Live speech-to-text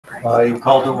I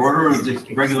call to order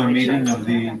the regular meeting of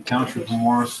the Township of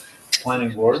Morris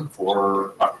Planning Board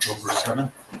for October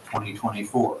 7th,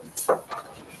 2024.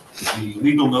 The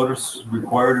legal notice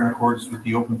required in accordance with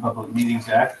the Open Public Meetings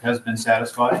Act has been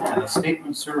satisfied, and a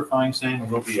statement certifying same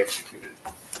will be executed.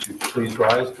 Would you please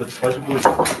rise for the pledge of allegiance.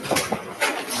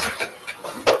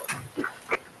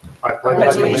 I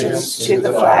pledge allegiance to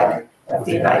the flag of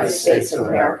the United States of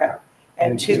America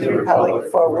and to the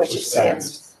republic for which it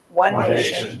stands, one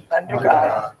nation, under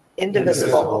God,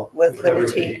 indivisible, with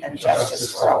liberty and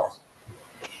justice for all.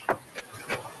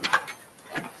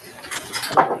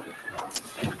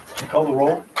 Call the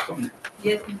roll.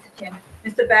 Yes, Mr. Chairman.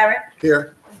 Mr. Barrett?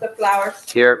 Here. Mr. Flowers?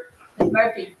 Here. Ms.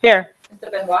 Murphy? Here.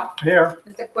 Mr. Benoit? Here.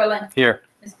 Mr. Quillen? Here.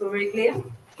 Ms. Buriglia?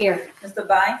 Here. Mr.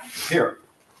 Vine? Here.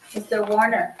 Mr.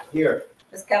 Warner? Here.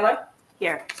 Ms. Keller?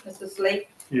 Here. Mr. Slate?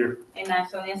 Here. And I'm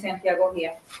Sonia Santiago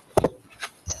here.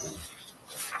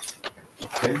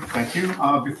 Okay, thank you.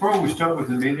 Before we start with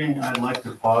the meeting, I'd like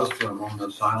to pause for a moment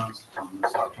of silence on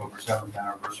this October 7th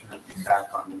anniversary of being back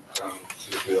on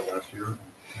Tuesday last year.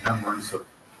 Remembrance of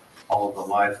all of the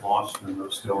lives lost and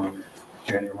those still in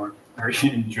January, or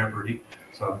in jeopardy.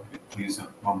 So please, a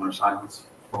moment of silence.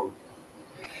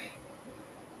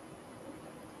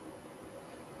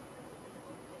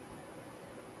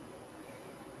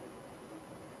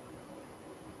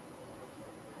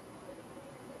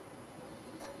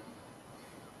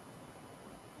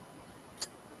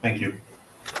 Thank you.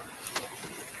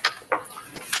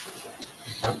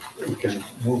 We can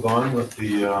move on with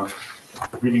the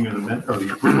reading of the minutes, or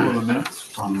the approval of the minutes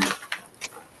from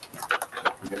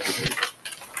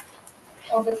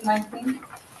August 19th?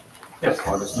 Yes,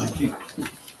 August 19th.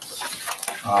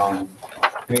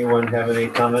 Anyone have any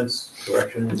comments,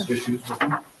 corrections, issues with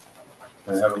them?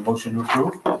 I have a motion to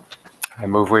approve. I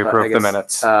move we approve the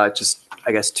minutes. Just,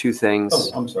 I guess, two things.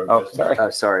 Oh, I'm sorry. Oh,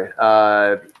 sorry. Sorry.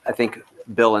 I think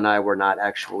Bill and I were not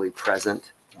actually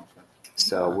present,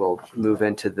 so we'll move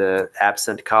into the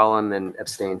absent column and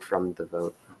abstain from the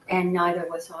vote. And neither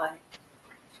was I.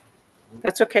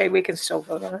 That's okay, we can still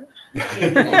vote on it.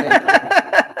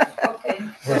 Okay.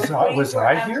 Was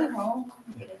I here?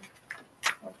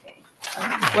 Okay.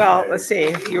 Well, let's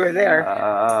see, you were there.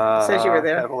 Says you were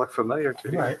there. That'll look familiar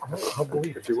to you. I'll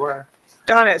believe If you were.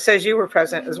 Donna, it says you were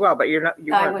present as well, but you're not.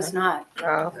 You I weren't. was not.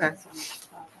 Oh, okay.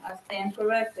 I stand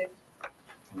corrected.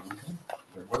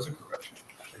 There was a correction.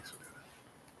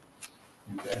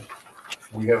 Okay.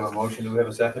 We have a motion. Do we have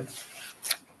a second?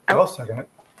 I'll second it.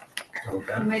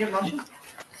 Okay. Who made a motion?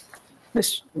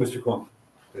 Miss- Mr. Kwon?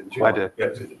 you? I did.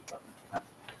 Yes, you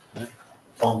did.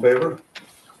 All in favor?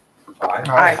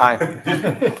 Aye. Aye.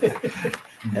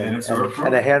 Minutes are approved.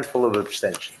 And a handful of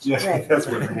abstentions. Yes, that's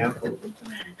what a handful.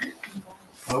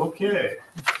 Okay.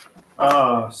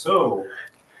 So,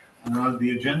 on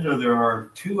the agenda, there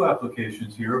are two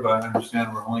applications here, but I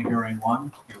understand we're only hearing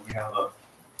one. Here we have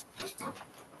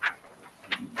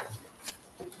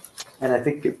And I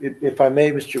think if I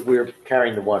may, Mr., we're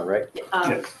carrying the one, right?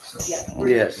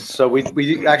 Yes, so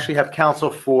we actually have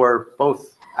counsel for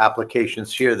both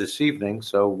applications here this evening,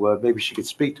 so maybe she could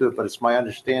speak to it, but it's my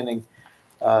understanding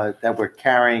that we're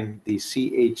carrying the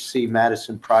CHC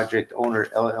Madison Project Owner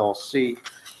LLC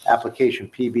application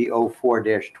PB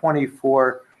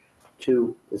 04-24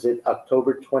 to, is it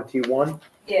October 21?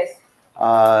 Yes.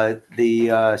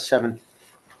 The 7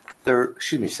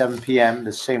 p.m.,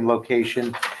 the same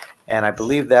location. And I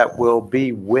believe that will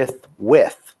be with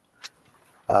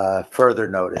further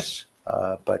notice.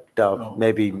 But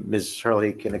maybe Ms.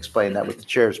 Hurley can explain that with the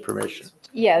chair's permission.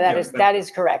 Yeah, that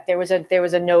is correct. There was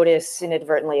a notice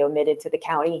inadvertently omitted to the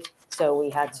county, so we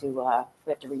had to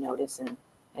renotice and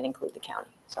include the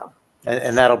county. So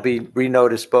And that'll be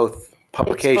renoticed both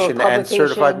publication and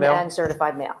certified mail? And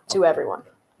certified mail to everyone.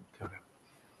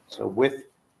 So with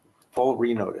full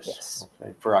renotice? Yes.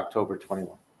 Okay, for October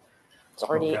 21. It's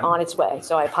already on its way.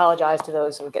 So I apologize to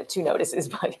those who get two notices,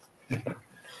 but.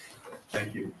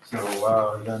 Thank you.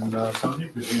 So then, Sonia,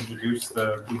 could you introduce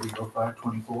the PB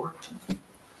 05-24?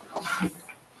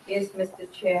 Yes, Mr.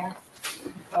 Chair.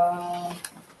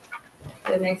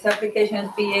 The next application is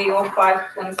BA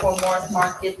 05-24 Morris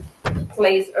Market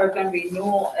Place Urban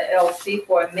Renewal LLC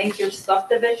for a major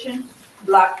subdivision,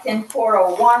 Block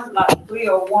 10401, Lot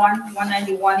 301,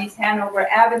 191 East Hanover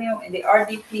Avenue in the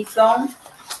RDP zone.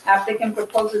 Applicant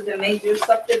proposes a major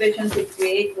subdivision to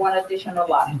create one additional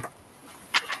lot.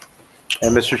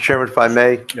 And Mr. Chairman, if I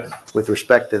may, Yes. with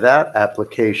respect to that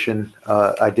application,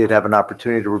 I did have an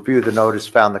opportunity to review the notice,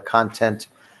 found the content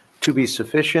to be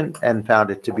sufficient, and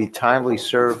found it to be timely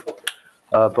served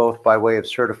both by way of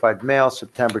certified mail,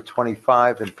 September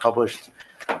 25, and published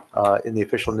in the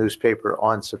official newspaper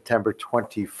on September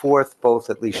 24th, both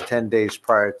at least 10 days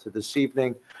prior to this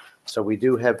evening. So we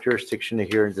do have jurisdiction to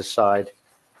hear and decide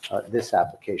this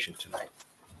application tonight.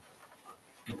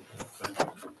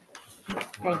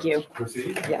 Thank you.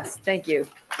 Proceed. Yes, thank you.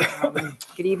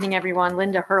 Good evening, everyone.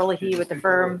 Linda Herlihy with the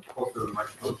firm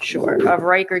of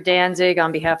Riker Danzig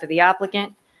on behalf of the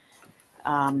applicant.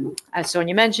 As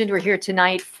Sonia mentioned, we're here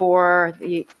tonight for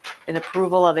an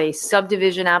approval of a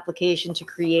subdivision application to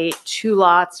create 2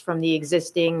 lots from the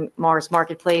existing Morris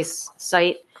Marketplace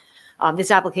site. This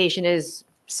application is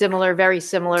similar, very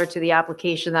similar to the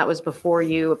application that was before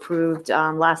you, approved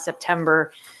last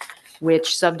September,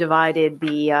 which subdivided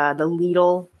the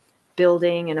Lidl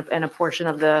building and a portion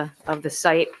of the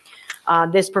site.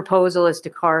 This proposal is to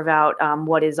carve out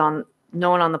what is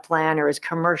known on the plan or as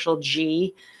Commercial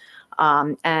G,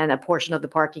 and a portion of the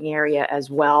parking area as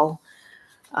well.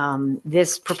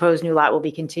 This proposed new lot will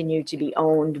be continued to be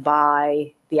owned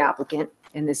by the applicant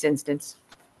in this instance.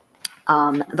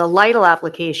 The Lidl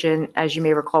application, as you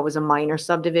may recall, was a minor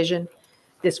subdivision.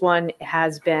 This one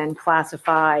has been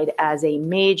classified as a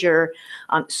major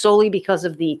solely because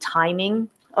of the timing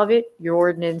of it. Your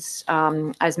ordinance,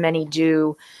 as many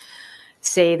do,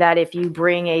 say that if you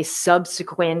bring a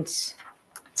subsequent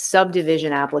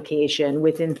subdivision application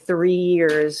within 3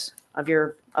 years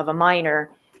of a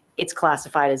minor, it's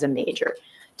classified as a major.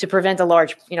 To prevent a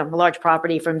large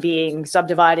property from being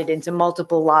subdivided into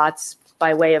multiple lots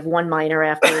by way of one minor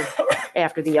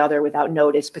after the other without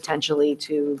notice potentially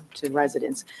to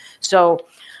residents. So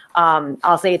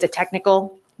I'll say it's a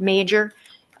technical major,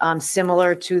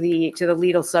 similar to the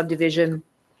Lidl subdivision.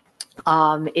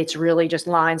 It's really just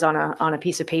lines on a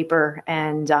piece of paper,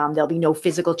 and there'll be no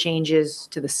physical changes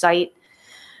to the site.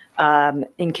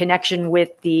 In connection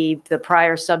with the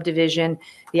prior subdivision,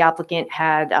 the applicant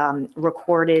had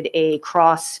recorded a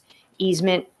cross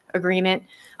easement agreement.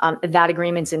 That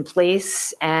agreement's in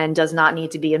place and does not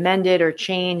need to be amended or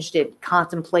changed. It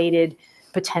contemplated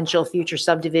potential future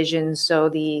subdivisions, so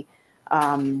the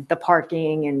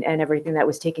parking and everything that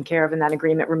was taken care of in that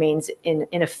agreement remains in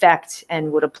effect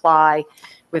and would apply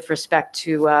with respect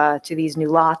to these new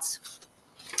lots.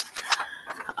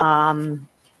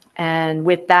 And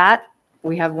with that,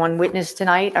 we have one witness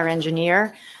tonight, our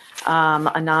engineer,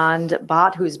 Anand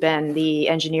Bhatt, who's been the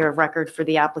engineer of record for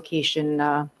the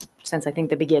application since I think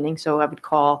the beginning. So I would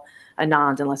call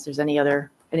Anand unless there's any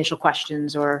other initial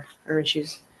questions or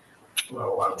issues.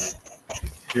 Well, why don't we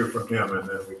hear from him and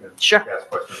then we can Sure. ask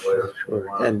questions later.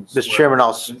 And Mr. Chairman,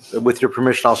 with your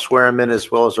permission, I'll swear him in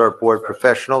as well as our board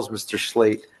professionals, Mr.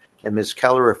 Slate and Ms.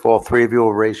 Keller. If all 3 of you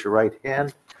will raise your right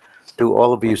hand. Do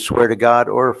all of you swear to God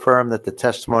or affirm that the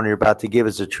testimony you're about to give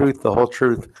is the truth, the whole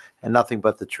truth, and nothing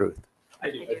but the truth?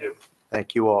 I do.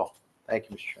 Thank you all. Thank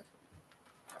you, Mr. Chairman.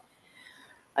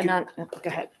 Anand, go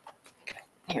ahead.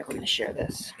 Here, we're going to share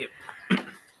this.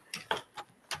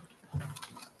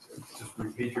 Just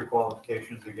repeat your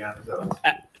qualifications again.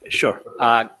 Sure.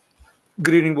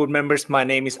 Good evening, board members. My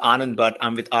name is Anand Bhatt.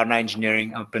 I'm with Arna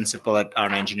Engineering. I'm principal at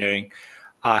Arna Engineering.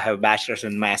 I have a bachelor's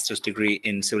and master's degree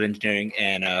in civil engineering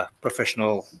and a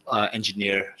professional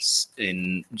engineer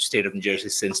in the state of New Jersey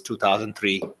since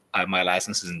 2003. My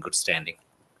license is in good standing.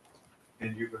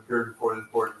 And you've appeared before this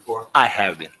board before? I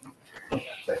have been.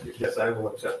 Thank you. Yes, I will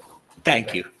accept.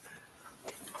 Thank you.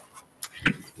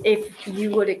 If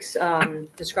you would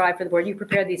describe for the board, you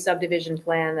prepared the subdivision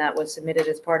plan that was submitted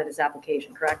as part of this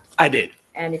application, correct? I did.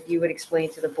 And if you would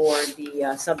explain to the board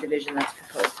the subdivision that's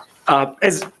proposed.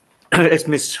 As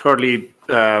Ms. Hurley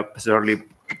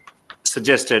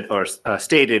suggested or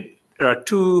stated, there are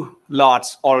 2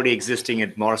 lots already existing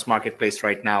at Morris Marketplace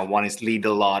right now. One is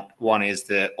Lidl lot. One is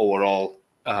the overall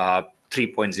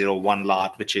 3.01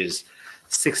 lot, which is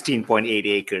 16.8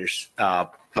 acres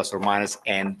plus or minus.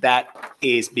 And that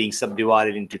is being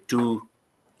subdivided into 2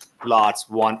 lots.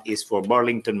 One is for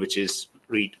Burlington, which is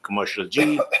REIT Commercial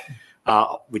G,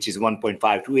 which is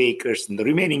 1.52 acres. And the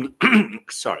remaining,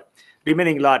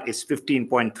 remaining lot is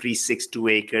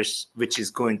 15.362 acres, which is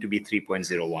going to be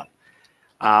 3.01.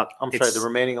 I'm sorry, the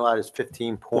remaining lot is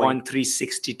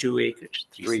 15.362 acres.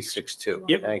 15.362.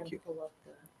 Yep. Thank you.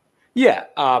 Yeah.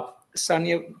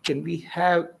 Sonia, can we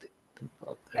have?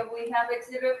 Can we have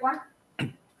exhibit 1?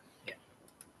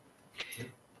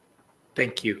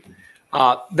 Thank you.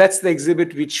 That's the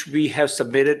exhibit which we have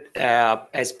submitted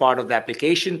as part of the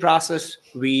application process.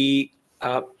 We,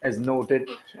 as noted,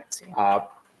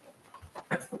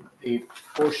 the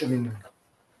portion,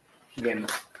 again,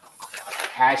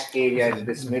 hash area in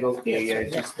this middle area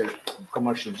is just the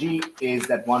commercial G, is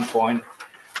that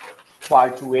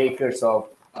 1.52 acres of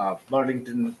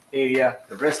Burlington area.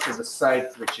 The rest is a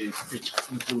site which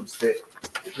includes the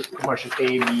commercial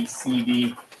A, B, C,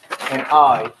 D, and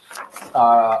I,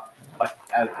 but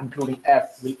including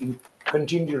F, will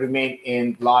continue to remain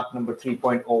in lot number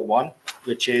 3.01,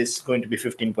 which is going to be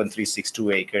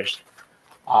 15.362 acres.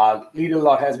 Lidl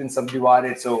lot has been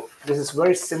subdivided, so this is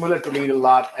very similar to Lidl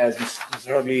lot as Mr.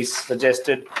 Hurley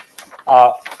suggested.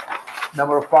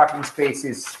 Number of parking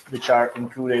spaces which are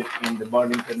included in the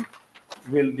Burlington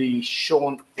will be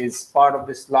shown is part of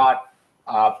this lot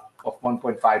of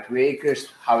 1.52 acres.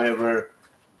 However,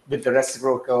 with the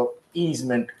reciprocal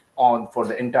easement for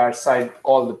the entire site,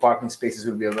 all the parking spaces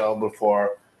will be available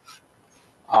for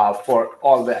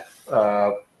all the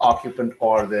occupant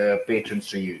or the patrons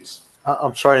to use.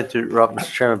 I'm sorry to interrupt,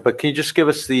 Mr. Chairman, but can you just give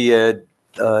us the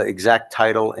exact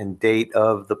title and date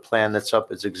of the plan that's up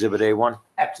as Exhibit A1?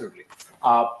 Absolutely.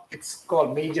 It's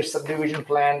called Major Subdivision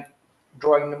Plan,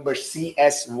 drawing number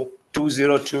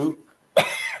CS202,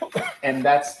 and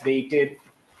that's dated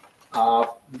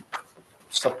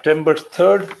September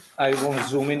 3rd. I want to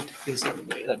zoom in.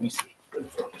 Let me see.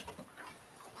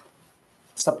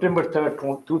 September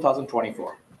 3rd,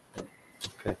 2024.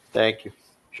 Okay, thank you.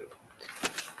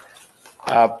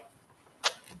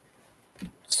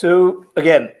 So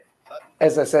again,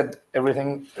 as I said,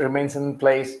 everything remains in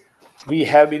place. We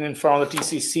have been in front of the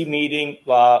TCC meeting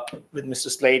with Mr.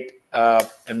 Slate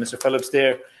and Mr. Phillips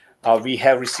there. We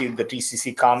have received the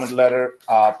TCC comment letter,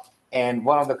 and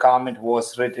one of the comment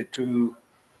was related to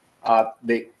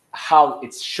how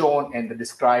it's shown and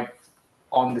described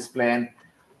on this plan.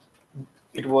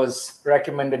 It was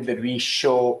recommended that we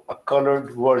show a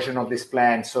colored version of this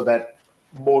plan so that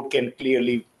board can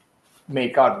clearly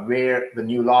make out where a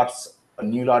new lot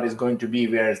is going to be,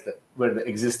 where the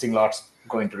existing lot's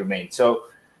going to remain. So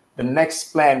the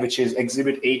next plan, which is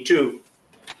Exhibit A2,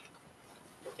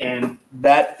 and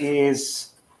that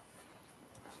is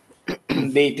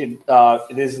dated,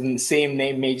 it is in the same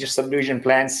name, Major Subdivision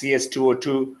Plan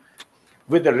CS202,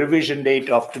 with the revision date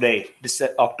of today,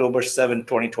 October 7,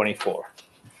 2024.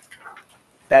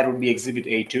 That would be Exhibit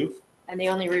A2. And the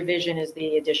only revision is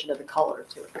the addition of the color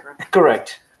to it, correct?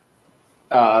 Correct.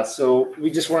 So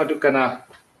we just wanted to kind of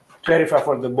clarify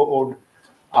for the board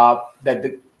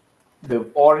that the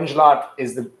orange lot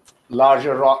is the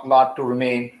larger lot to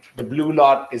remain. The blue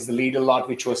lot is the Lidl lot,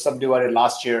 which was subdivided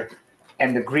last year.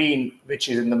 And the green, which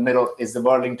is in the middle, is the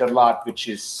Burlington lot, which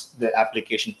is the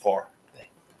application for.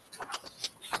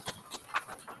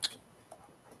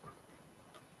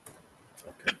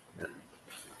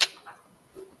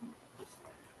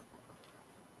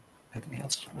 Anything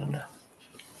else, Linda?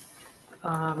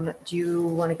 Do you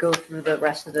want to go through the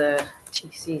rest of the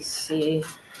TCC?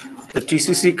 The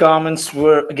TCC comments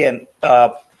were, again,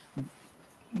 the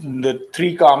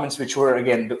three comments which were,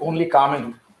 again, the only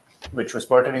comment which was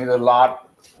pertaining to the lot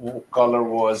color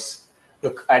was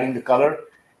adding the color.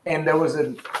 And there was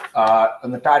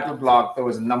on the title block, there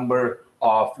was a number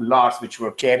of lots which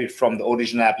were carried from the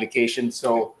original application.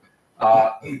 So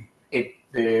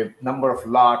the number of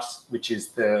lots, which is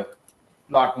the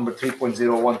lot number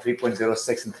 3.01,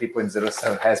 3.06, and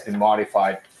 3.07 has been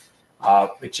modified,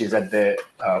 which is at the,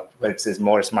 where it says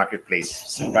Morris Marketplace,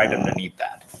 so right underneath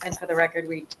that. And for the record,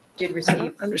 we did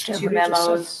receive two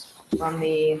memos from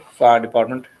the, Fire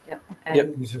department?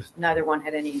 and neither one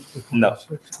had any. No.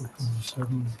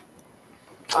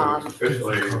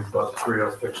 Officially, about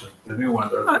 306, the new one,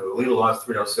 the legal lot's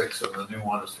 306, and the new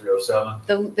one is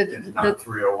 307. It's not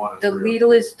 301. The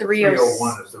Lidl is 301.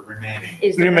 301 is the remaining.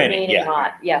 Is the Remaining, remaining yeah.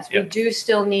 lot, yes. We Yeah. do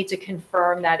still need to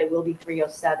confirm that it will be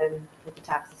 307 with the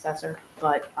tax assessor,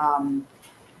 but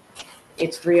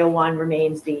it's 301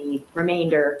 remains the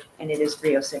remainder, and it is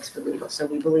 306 for Lidl. So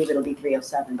we believe it'll be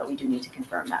 307, but we do need to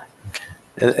confirm that.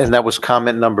 And that was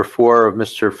comment number 4 of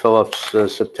Mr. Phillips'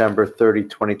 September 30,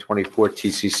 2024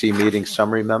 TCC meeting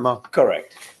summary memo?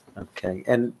 Correct. Okay,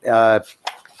 and the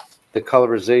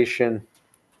colorization,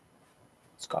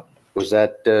 Scott? was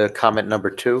that comment number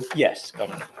 2? Yes,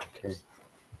 Governor.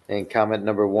 And comment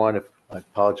number 1, if I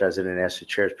apologize, I didn't ask the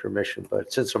chair's permission,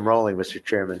 but since I'm rolling, Mr.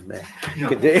 Chairman, may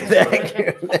thank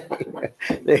you.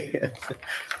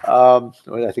 Well,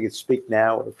 I think it's speak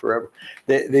now or forever.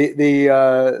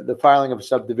 The filing of a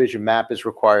subdivision map is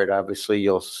required. Obviously,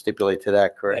 you'll stipulate to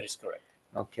that, correct? That is correct.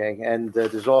 Okay, and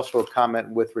there's also a comment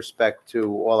with respect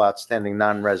to all outstanding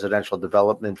non-residential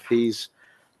development fees,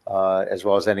 as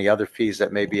well as any other fees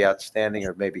that may be outstanding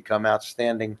or may become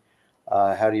outstanding.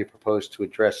 How do you propose to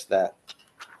address that?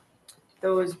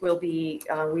 Those will be,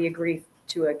 we agree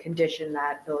to a condition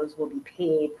that those will be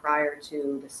paid prior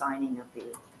to the signing of the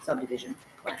subdivision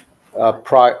plan.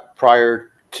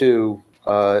 Prior to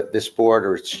this board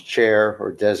or its chair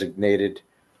or designated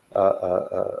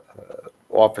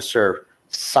officer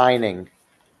signing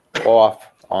off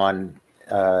on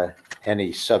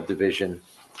any subdivision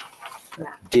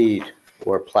deed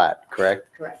or plat, correct?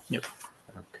 Correct.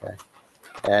 Okay.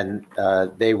 And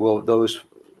those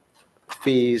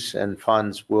fees and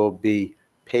funds will be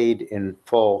paid in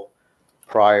full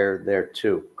prior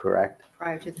thereto, correct?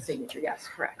 Prior to the signature, yes,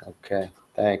 correct. Okay,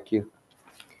 thank you.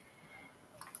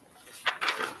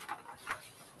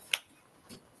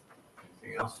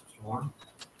 Anything else, Mr. Warren?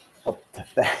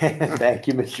 Thank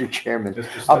you, Mr. Chairman. Mr.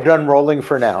 I'm Slate? done rolling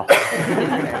for now.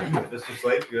 Mr.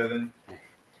 Slate, do you have any?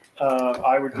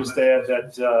 I would just add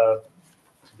that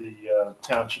the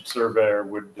township surveyor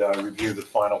would review the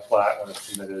final plat when it's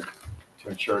submitted to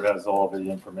ensure it has all the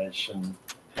information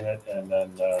in it. And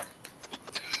then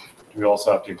we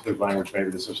also have to include language, maybe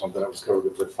this is something that was covered,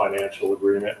 the financial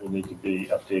agreement will need to be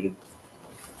updated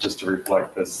just to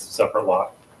reflect this separate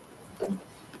lot.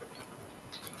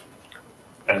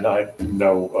 And I have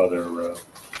no other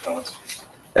comments.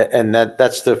 And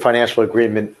that's the financial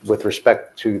agreement with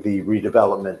respect to the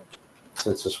redevelopment,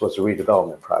 since this was a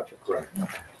redevelopment project. Correct.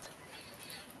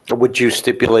 Would you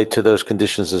stipulate to those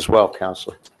conditions as well,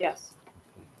 Counselor? Yes.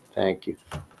 Thank you.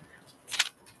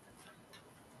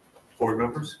 Board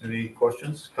members, any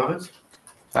questions, comments?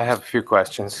 I have a few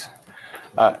questions.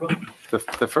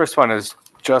 The first one is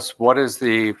just what is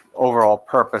the overall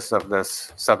purpose of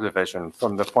this subdivision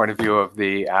from the point of view of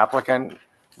the applicant?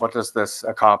 What does this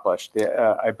accomplish?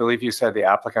 I believe you said the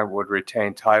applicant would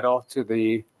retain title to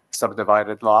the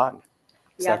subdivided lot.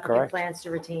 Is The that applicant correct? plans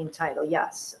to retain title,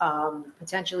 yes.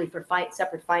 Potentially for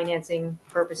separate financing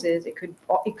purposes. It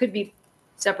could be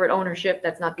separate ownership.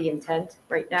 That's not the intent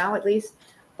right now, at least,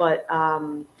 but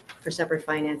for separate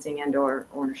financing and/or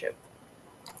ownership.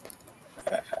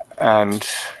 And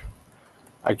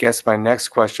I guess my next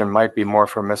question might be more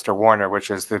for Mr. Warner, which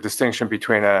is the distinction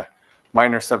between a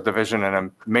minor subdivision and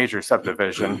a major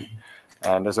subdivision.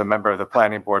 And as a member of the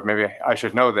planning board, maybe I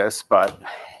should know this, but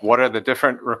what are the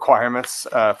different requirements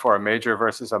for a major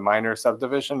versus a minor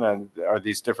subdivision? And are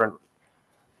these different,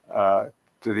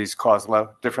 do these cause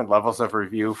different levels of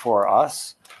review for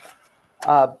us?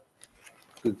 All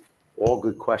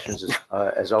good questions,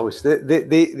 as always.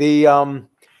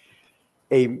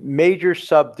 A major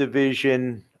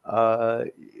subdivision,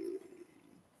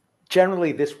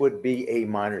 generally, this would be a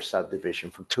minor subdivision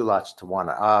from 2 lots to 1.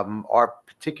 Our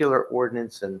particular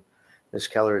ordinance, and Ms.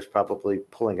 Keller is probably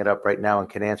pulling it up right now and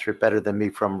can answer it better than me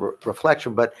from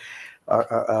reflection, but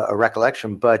a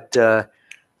recollection. But the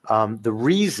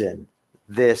reason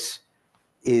this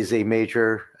is a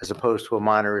major as opposed to a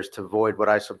minor is to avoid what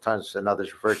I sometimes and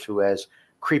others refer to as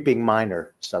creeping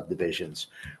minor subdivisions,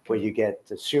 where you get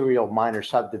the serial minor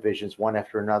subdivisions one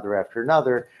after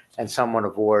another, and someone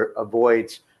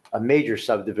avoids a major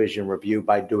subdivision review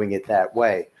by doing it that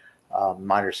way.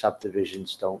 Minor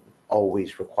subdivisions don't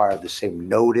always require the same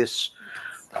notice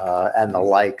and the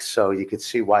like, so you could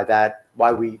see why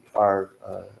we are,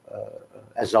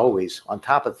 as always, on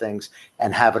top of things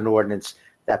and have an ordinance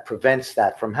that prevents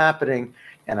that from happening.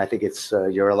 And I think it's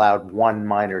you're allowed 1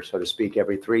 minor, so to speak,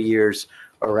 every 3 years,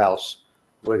 or else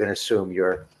we're going to assume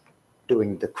you're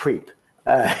doing the creep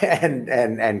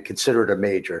and consider it a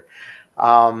major.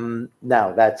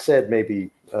 Now, that said, maybe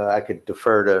I could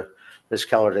defer to Ms.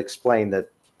 Keller to explain the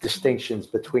distinctions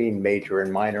between major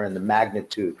and minor and the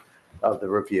magnitude of the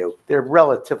review. They're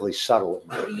relatively subtle.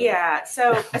 Yeah,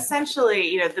 so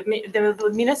essentially,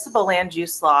 the municipal land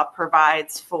use law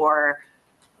provides for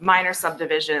minor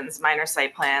subdivisions, minor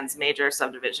site plans, major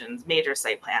subdivisions, major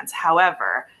site plans.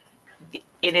 However,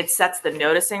 it sets the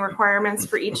noticing requirements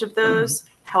for each of those.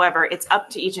 However, it's up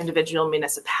to each individual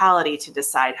municipality to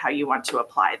decide how you want to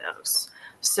apply those.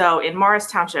 So in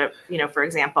Morris Township, for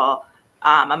example,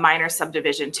 a minor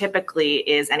subdivision typically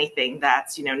is anything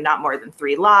that's, not more than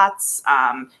 3 lots,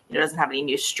 doesn't have any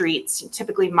new streets,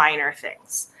 typically minor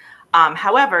things.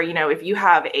 However, if you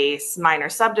have a minor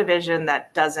subdivision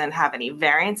that doesn't have any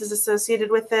variances associated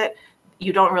with it,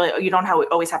 you don't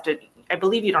always have to, I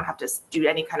believe you don't have to do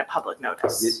any kind of public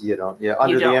notice. You don't, yeah,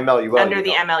 under the MLUL. Under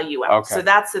the MLUL. Okay. So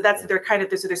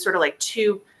they're sort of like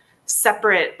 2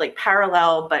 separate, like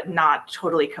parallel, but not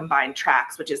totally combined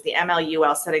tracks, which is the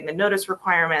MLUL setting the notice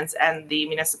requirements and the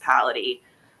municipality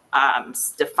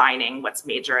defining what's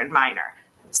major and minor.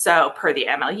 So per the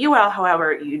MLUL,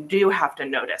 however, you do have to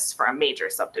notice for a major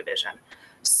subdivision.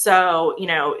 So,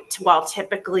 while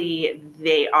typically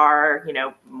they are,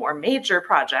 more major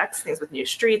projects, things with new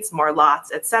streets, more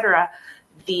lots, et cetera,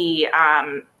 the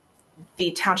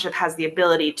township has the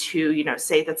ability to,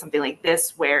 say that something like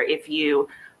this, where if you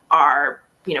are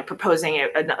proposing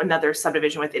another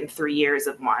subdivision within 3 years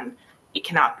of one,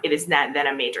 it is then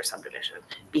a major subdivision,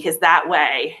 because that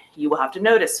way you will have to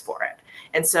notice for it.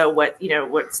 And so what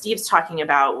Steve's talking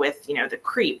about with,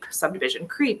 the subdivision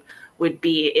creep would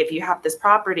be if you have this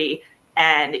property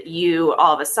and you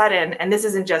all of a sudden, and this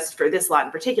isn't just for this lot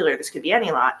in particular, this could be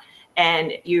any lot,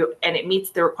 and it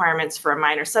meets the requirements for a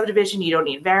minor subdivision, you don't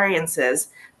need variances,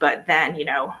 but then,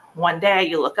 one day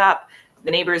you look up,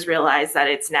 the neighbors realize that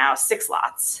it's now 6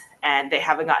 lots and they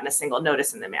haven't gotten a single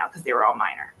notice in the mail because they were all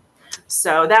minor.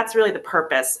 So that's really the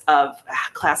purpose of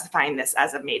classifying this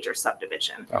as a major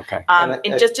subdivision. Okay. And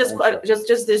just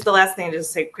there's the last thing to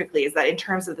just say quickly is that in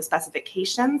terms of the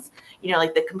specifications,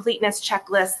 like the completeness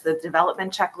checklist, the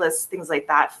development checklist, things like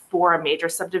that for a major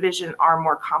subdivision are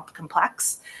more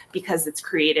complex because it's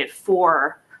created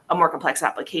for a more complex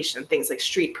application, things like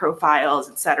street profiles,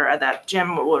 et cetera, that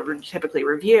Jim will typically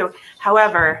review.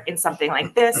 However, in something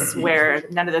like this, where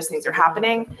none of those things are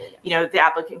happening, the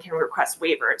applicant can request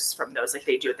waivers from those like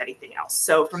they do with anything else.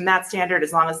 So from that standard,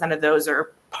 as long as none of those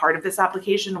are part of this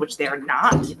application, which they are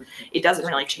not, it doesn't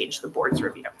really change the board's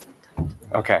review.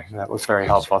 Okay, that was very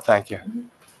helpful. Thank you.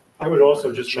 I would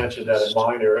also just mention that a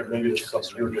minor, and maybe this is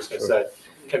something you were just going to say,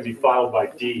 can be filed by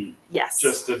deed. Yes.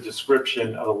 Just a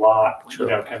description of the lot,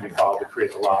 can be filed to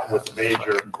create the lot. With the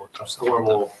major, a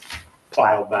formal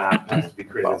file map has to be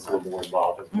created. It's a little more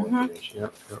involved with more information.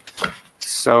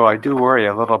 So I do worry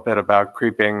a little bit about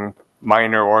creeping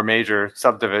minor or major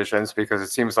subdivisions because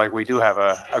it seems like we do have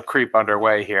a creep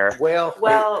underway here.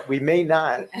 Well, we may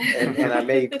not, and I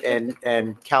may,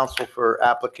 and counsel for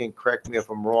applicant, correct me if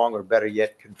I'm wrong, or better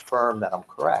yet, confirm that I'm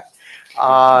correct.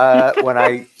 When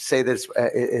I say this,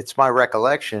 it's my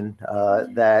recollection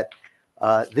that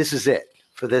this is it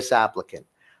for this applicant.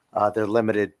 They're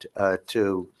limited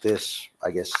to this, I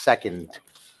guess, second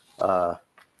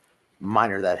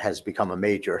minor that has become a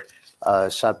major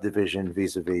subdivision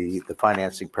vis-a-vis the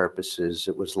financing purposes.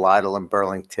 It was Lytle and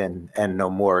Burlington and no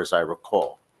more, as I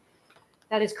recall.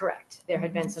 That is correct. There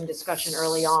had been some discussion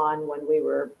early on when we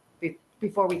were,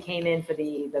 before we came in for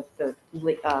the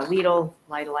Lytle,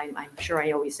 I'm sure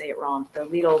I always say it wrong, the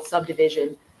Lytle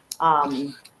subdivision,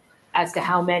 as to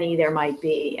how many there might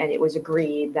be. And it was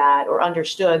agreed that, or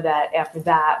understood that after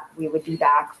that, we would be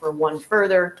back for one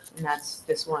further. And that's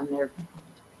this one, there,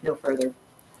 no further.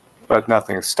 But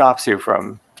nothing stops you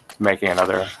from making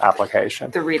another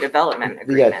application. The redevelopment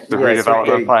agreement. The Yes, redevelopment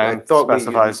okay. I plan thought we-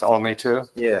 specifies only 2?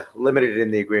 Yeah, limited in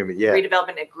the agreement, yeah.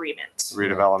 Redevelopment agreement.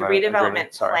 Redevelopment. The redevelopment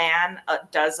agreement, sorry. plan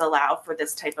does allow for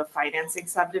this type of financing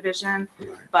subdivision,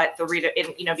 but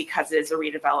because it is a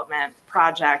redevelopment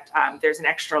project, there's an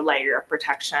extra layer of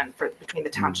protection between the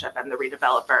township and the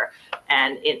redeveloper,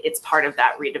 and it's part of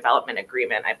that redevelopment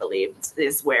agreement, I believe,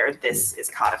 is where this is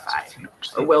codified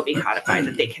or will be codified,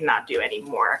 that they cannot do any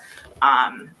more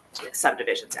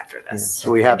subdivisions after this.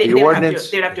 So we have the They'd ordinance.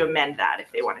 have to amend that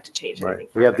if they wanted to change anything.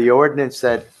 We have further. the ordinance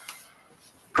that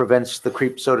prevents the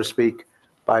creep, so to speak,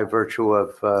 by virtue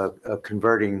of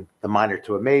converting the minor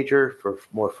to a major for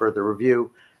more further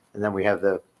review. And then we have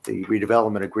the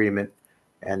redevelopment agreement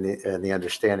and the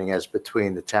understanding as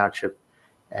between the township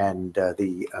and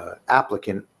the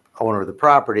applicant, owner of the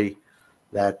property,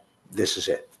 that this is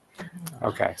it.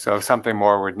 Okay, so if something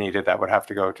more were needed, that would have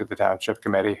to go to the township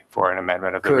committee for an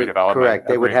amendment of the redevelopment. Correct.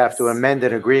 They would agreement. have to amend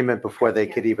an agreement before they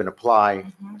could even apply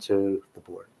to the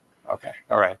board. Okay,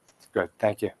 all right, good,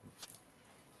 thank you.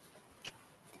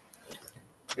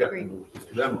 Thank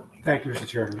Thank you, Mr.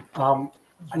 Chairman.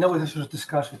 I know this was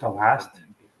discussed with the last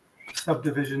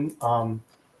subdivision, but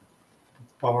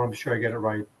I want to be sure I get it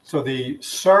right. So the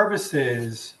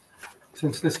services,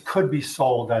 since this could be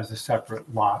sold as a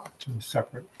separate lot to a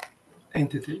separate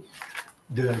entity,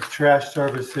 the trash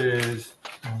services,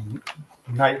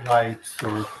 night lights,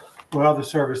 or what other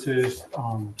services,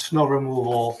 snow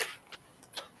removal,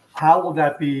 how will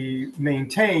that be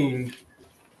maintained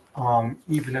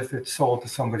even if it's sold to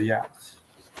somebody else?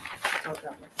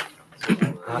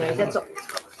 That's all.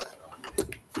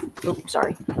 Oops,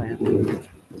 sorry.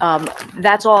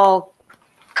 That's all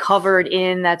covered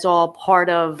in, that's all part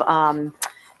of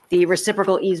the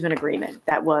reciprocal easement agreement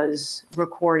that was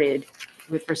recorded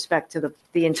with respect to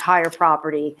the entire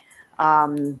property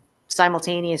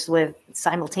simultaneously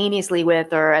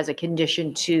with or as a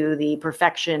condition to the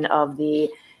perfection of the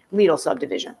Lidl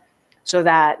subdivision, so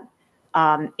that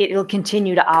it'll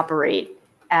continue to operate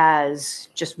as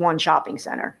just one shopping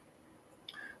center.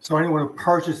 So anyone who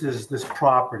purchases this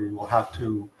property will have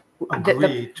to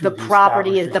agree to The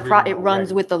property is, established agreement it runs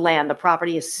already. with the land. The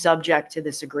property is subject to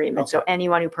this agreement. So Okay.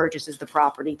 anyone who purchases the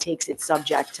property takes it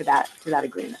subject to that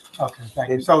agreement. Okay, thank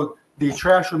you. So the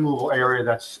trash removal area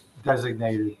that's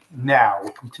designated now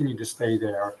will continue to stay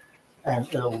there, and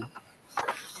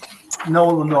no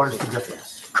one will notice the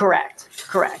difference. Correct.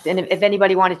 And if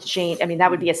anybody wanted to change, I mean,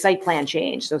 that would be a site plan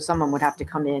change. So someone would have to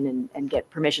come in and get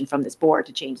permission from this board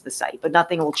to change the site, but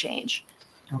nothing will change.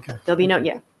 Okay. There'll be no,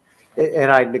 yeah.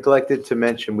 And I neglected to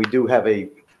mention, we do have we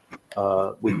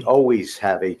always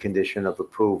have a condition of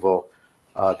approval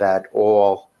that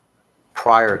all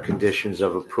prior conditions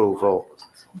of approval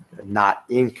not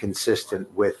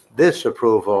inconsistent with this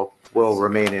approval will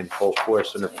remain in full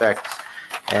force and effect.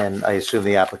 And I assume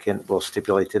the applicant will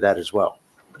stipulate to that as well.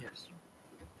 Yes.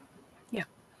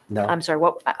 No? I'm sorry,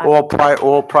 what?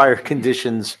 All prior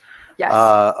conditions Yes,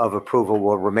 of approval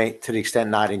will remain, to the extent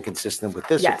not inconsistent with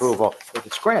this Yes. approval, if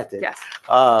it's granted, yes,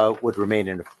 would remain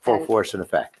in full And- force and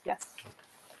effect. yes.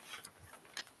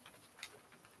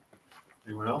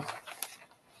 Anyone else?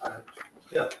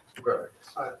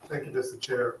 Thank you, Mr.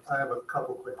 Chair. I have a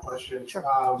couple quick questions. Sure.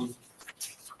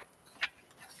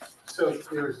 So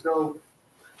there's no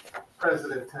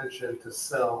present intention to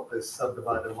sell this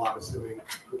subdivided lot, assuming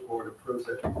the board approves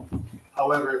it.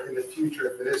 However, in the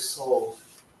future, if it is sold,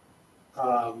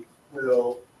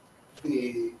 will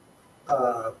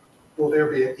there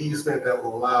be an easement that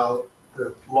will allow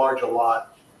the larger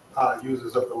lot,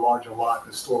 users of the larger lot,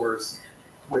 the stores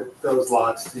with those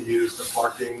lots to use the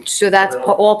parking? So that's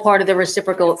all part of the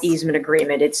reciprocal easement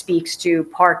agreement. It speaks to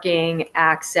parking,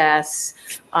 access.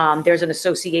 There's an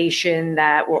association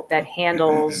that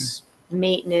handles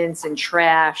maintenance and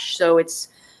trash. So it's,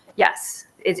 yes,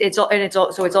 it's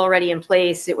already in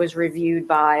place. It was reviewed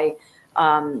by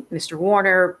Mr.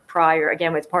 Warner prior,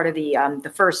 again, it's part of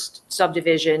the first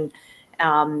subdivision,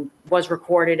 was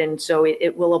recorded. And so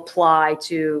it will apply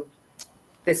to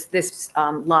this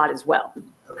lot as well.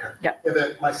 Okay. Yeah. And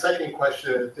then my second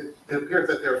question, it appears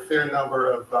that there are a fair number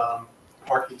of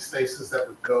parking spaces that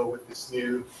would go with this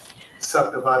new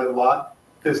subdivided lot.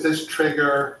 Does this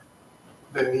trigger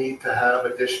the need to have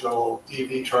additional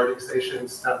EV charging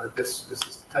stations now that this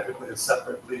is technically a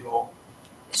separate legal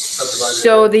subdivided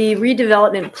So area? the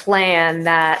redevelopment plan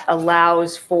that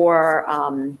allows for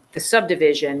the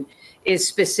subdivision is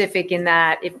specific in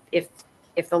that if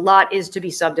the lot is to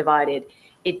be subdivided,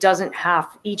 it doesn't have,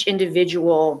 each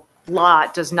individual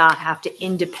lot does not have to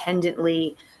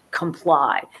independently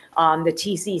comply. The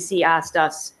TCC asked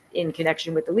us in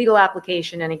connection with the legal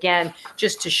application, and again,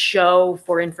 just to show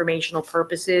for informational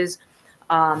purposes,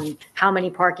 how many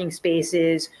parking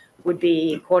spaces would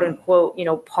be quote unquote,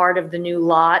 part of the new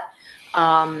lot.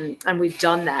 And we've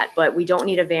done that, but we don't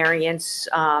need a variance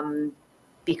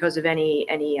because of any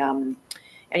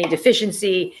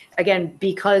deficiency. Again,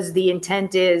 because the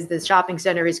intent is the shopping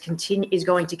center is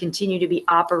going to continue to be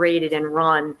operated and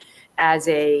run as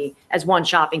one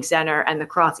shopping center, and the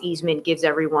cross easement gives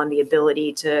everyone the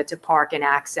ability to park and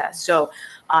access. So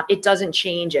it doesn't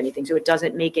change anything. So it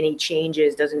doesn't make any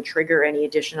changes, doesn't trigger any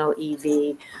additional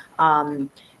EV.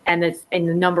 And the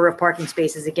number of parking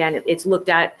spaces, again, it's looked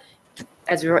at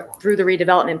through the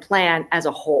redevelopment plan as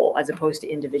a whole, as opposed to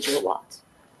individual lots.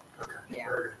 Okay, Yeah.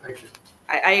 very good. Thank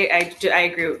you. I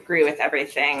agree with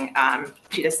everything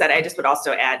she just said. I just would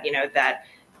also add, that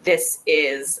this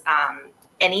is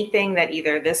anything that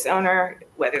either this owner,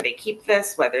 whether they keep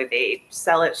this, whether they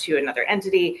sell it to another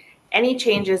entity, any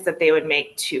changes that they would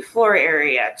make to floor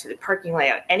area, to the parking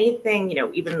layout, anything,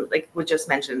 even like we just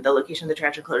mentioned, the location of the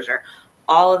trash enclosure,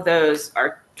 all of those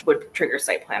would trigger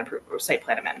site plan approval, site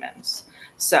plan amendments.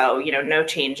 So, no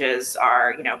changes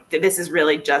are, this is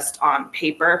really just on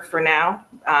paper for now.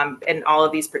 And all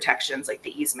of these protections, like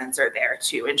the easements, are there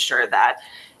to ensure that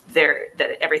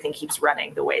everything keeps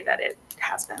running the way that it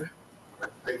has been.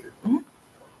 Thank you. Mm-hmm.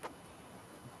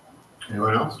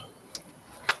 Anyone else?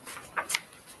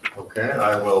 Okay,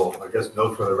 I will, I guess,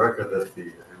 note for the record that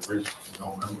the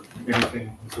original member,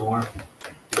 anything, Mr. Warner?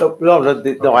 No,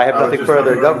 I have nothing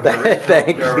further. No,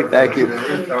 thank you.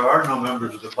 There are no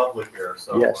members of the public here,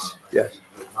 so. Yes, yes. It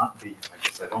would not be, I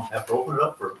guess I don't have to open it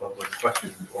up for public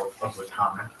questions or public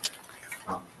comment.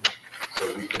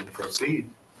 So we can proceed,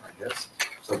 I guess.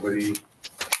 Somebody,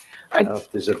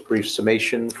 If there's a brief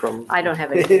summation from. I don't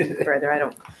have anything further. I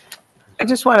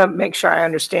just want to make sure I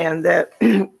understand that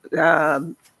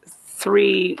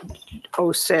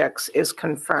 306 is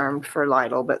confirmed for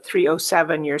Lytle, but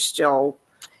 307, you're still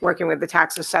working with the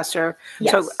tax assessor. So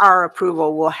Yes. our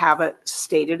approval will have it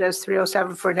stated as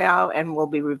 307 for now and will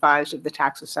be revised if the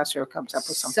tax assessor comes up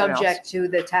with something else. Subject to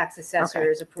the tax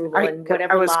assessor's approval, All right, and good. I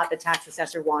whatever was- lot the tax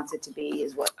assessor wants it to be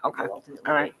is what it Okay. will ultimately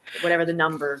All right. be. Whatever the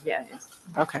number, yeah. is.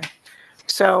 Okay.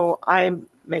 So I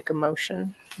make a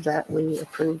motion that we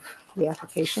approve the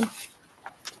application.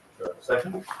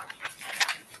 second?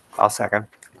 I'll second.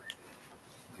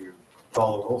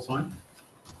 Call the roll sign.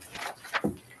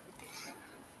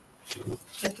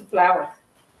 Mr. Flowers,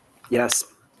 Yes.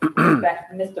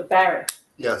 Mr. Barrett,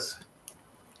 Yes.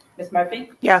 Ms.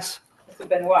 Murphy, Yes. Mr.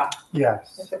 Benoit,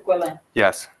 Yes. Mr. Quillen,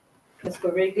 Yes. Ms.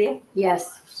 Gariglia,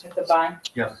 Yes. Mr. Vine,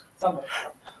 Yes. so moved.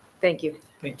 Thank you.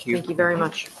 Thank you. Thank you very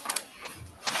much.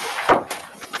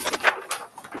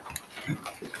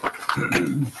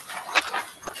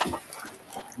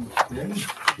 Okay.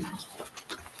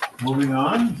 Moving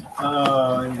on,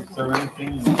 is there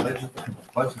anything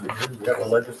legislative? We have a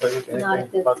legislative,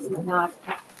 anything? Not.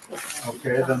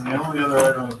 Okay, then the only other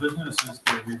item of business is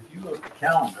the review of the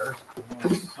calendar.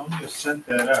 Sonia sent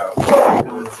that out.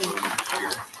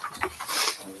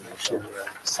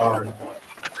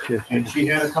 And she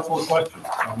had a couple of questions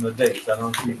on the dates. I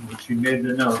don't know if she made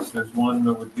the notes. There's one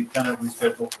that would be tentatively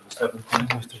scheduled for the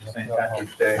 17th, which is St.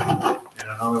 Patrick's Day, and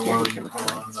another one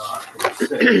on October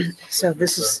 6th. So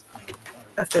this is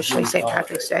officially St.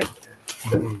 Patrick's Day.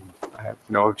 I have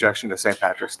no objection to St.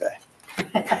 Patrick's Day.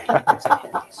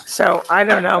 So I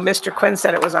don't know. Mr. Quinn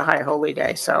said it was a high holy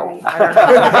day, so I don't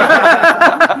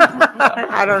know.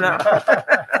 I don't know.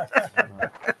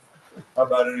 How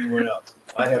about anyone else?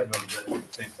 I have no objection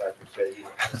to St. Patrick's Day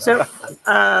either. So,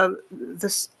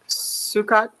 this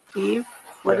Sukkot Eve,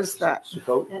 what is that?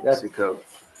 Sukkot, that's Sukkot.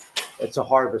 It's a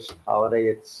harvest holiday.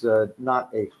 It's not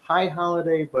a high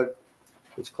holiday, but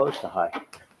it's close to high.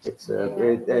 It's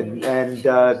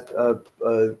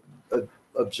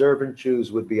observant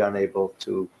Jews would be unable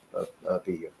to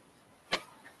be here.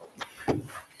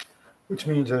 Which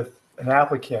means if an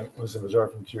applicant was an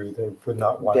observant Jew, they would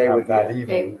not want They to would have that be-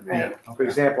 evening. Right. For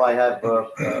example, I have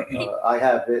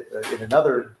it in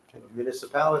another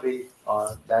municipality.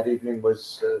 That evening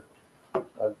was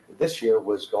this year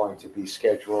was going to be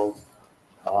scheduled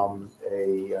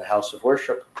a house of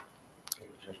worship.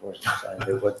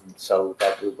 It wasn't, so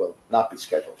that will not be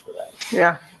scheduled for that.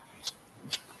 Yeah.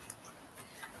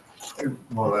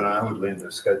 Well, then I would lean to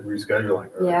rescheduling.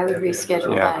 Yeah, I would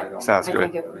reschedule Yeah, that. sounds I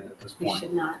good. think At this we point.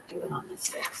 should not do it on the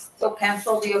 6th. So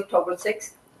cancel the October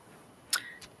 6th.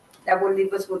 That will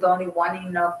leave us with only one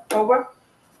in October.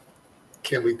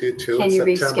 Can we do two Can in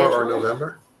you September or reschedule?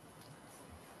 November?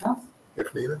 No.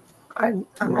 If needed? I'm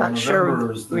Well, not sure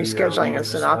November is the, rescheduling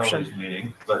is an option. municipalities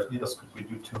Meeting, but yes, could we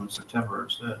do 2 in September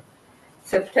instead?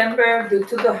 September, due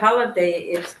to the holiday,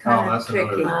 it's Oh, kind of that's another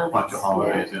tricky. bunch of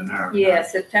holidays in there. Yeah,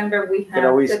 September, we You can have.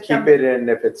 always keep September- it in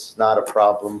if it's not a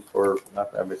problem for,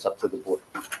 I mean, it's up to the board.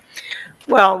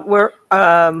 Well,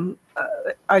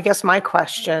 I guess my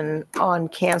question on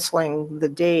canceling the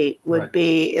date would Right.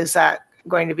 be, is that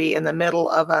going to be in the middle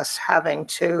of us having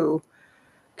to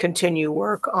continue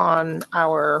work on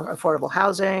our affordable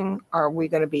housing? Are we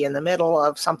going to be in the middle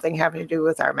of something having to do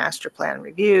with our master plan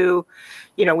review?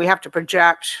 You know, we have to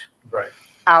project Right.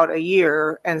 out a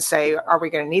year and say, are we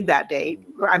going to need that date?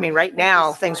 I mean, right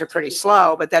now, things are pretty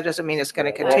slow, but that doesn't mean it's going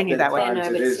to continue that way. And I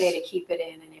Sometimes it would is- say to keep it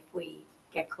in, and if we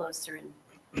get closer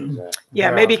and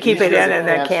Yeah, maybe keep it Easier in to and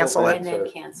then cancel cancel it. and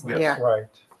then cancel it. Yeah. Right.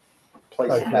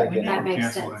 Place it back in That makes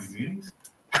Cancel sense. any meetings?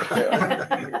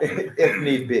 if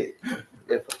need be,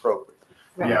 if appropriate.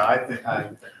 Right. Yeah, I think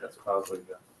that's probably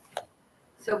the.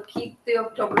 So keep the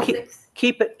October Keep- 6th.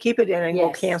 Keep it in and we'll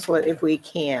Yes. cancel it if we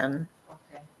can,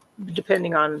 Okay,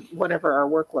 depending on whatever our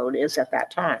workload is at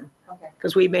that time. okay,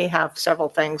 Because we may have several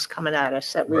things coming at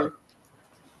us that we Right.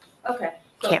 okay.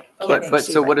 So- Can't- okay. But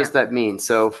see so right what does that mean?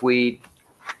 So if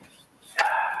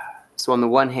so on the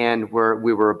one hand,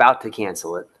 we were about to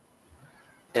cancel it.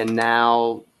 And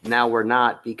now we're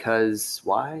not because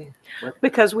why?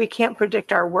 because we can't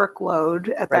predict our workload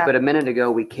at Right, but that, a minute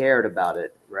ago, we cared about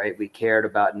it, right? We cared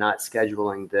about not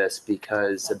scheduling this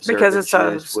because because observant it's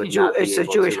a, Jews would not be it's a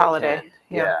able Jewish to holiday. attend.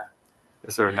 Yeah. Yeah.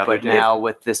 Is there another But date? now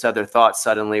with this other thought,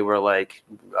 suddenly we're like,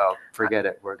 oh, forget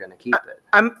it, we're gonna keep it.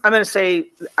 I'm going to say,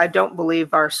 I don't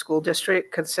believe our school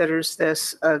district considers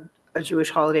this a Jewish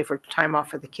holiday for time off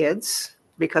for the kids,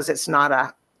 because it's not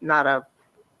a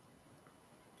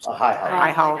A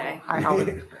high holiday. high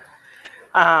holiday.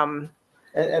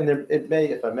 And there, it may,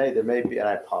 if I may, there may be, and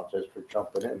I apologize for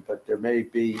jumping in, but there may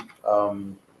be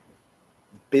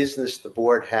business the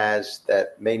board has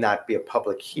that may not be a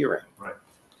public hearing. Right.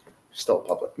 Still a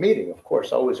public meeting, of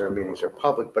course, always our meetings are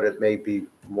public, but it may be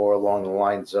more along the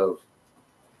lines of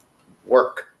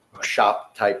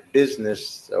workshop type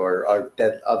business or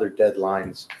other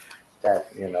deadlines that,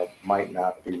 might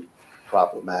not be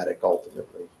problematic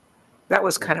ultimately. That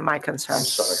was kind of my concern. I'm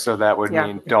sorry. So that would Yeah.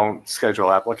 mean don't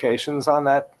schedule applications on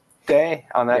that day,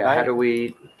 on that Yeah, how night? do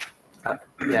we,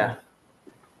 yeah,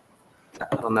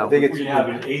 I don't know. I think it's. We have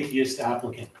an atheist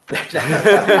applicant. I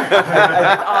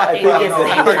think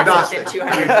it's-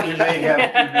 You may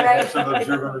have some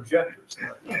observant objectors.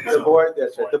 The board,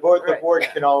 that's right. The board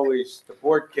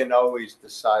can always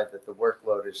decide that the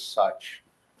workload is such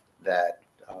that,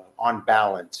 on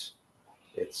balance,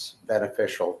 it's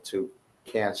beneficial to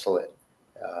cancel it,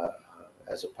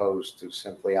 as opposed to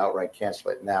simply outright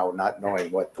cancel it now, not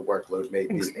knowing what the workload may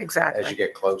be as you Exactly.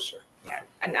 get closer.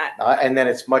 And that, And then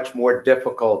it's much more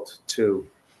difficult to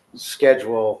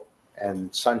schedule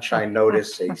and sunshine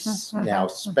notice a now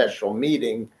special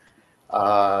meeting,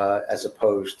 as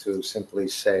opposed to simply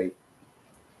say, on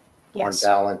Yes,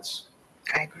 balance,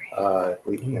 I agree.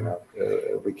 we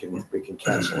can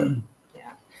cancel it.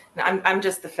 I'm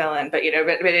just the fill-in, but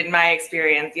but in my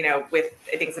experience, with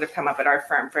things that have come up at our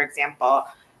firm, for example,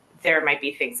 there might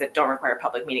be things that don't require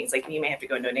public meetings. Like you may have to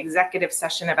go into an executive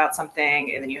session about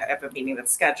something, and then you have a meeting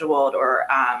that's scheduled, or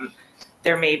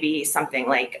there may be something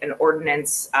like an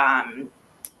ordinance,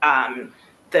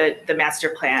 the master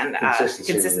plan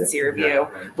consistency review,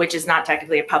 which is not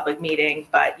technically a public meeting,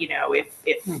 but if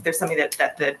there's something that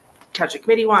the township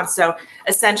committee wants, so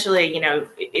essentially,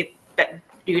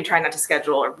 you can try not to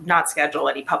schedule or not schedule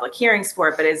any public hearings for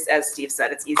it, but as Steve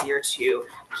said, it's easier to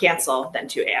cancel than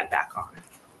to add back on.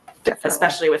 Definitely.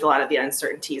 Especially with a lot of the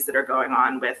uncertainties that are going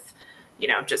on with,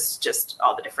 just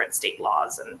all the different state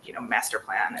laws and, master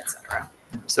plan, et cetera.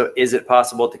 So is it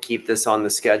possible to keep this on the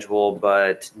schedule,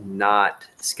 but not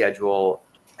schedule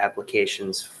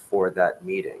applications for that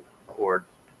meeting? Or,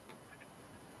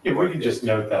 Yeah, we can just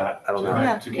note that. I don't know.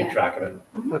 Yeah. To keep track of it.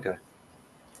 okay.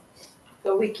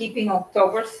 So we're keeping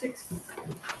October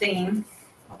 16th.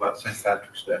 How about St.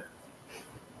 Patrick's Day?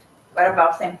 What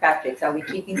about St. Patrick's? Are we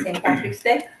keeping St. Patrick's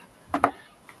Day?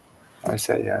 I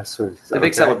say yes. So The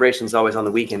big celebration's always on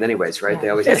the weekend anyways, right? They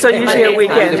always. It's usually a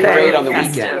weekend The parade thing. on the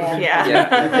Festive, weekend. Yeah.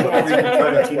 Yeah.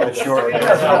 Try to keep it short.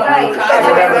 Right.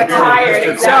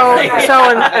 Tired, So,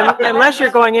 exactly. unless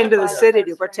you're going into the city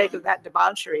to partake of that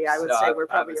debauchery, I would No, say we're I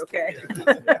probably was- okay.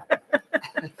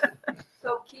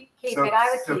 So keep Keep So- it,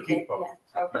 I so would keep keep it, both.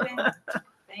 yeah. Okay,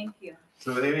 thank you.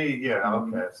 So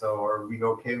okay, so are we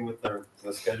okay with the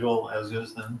schedule as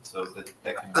is then, so that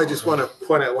can? I just want to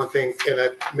point out one thing, and I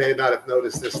may not have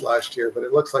noticed this last year, but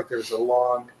it looks like there's a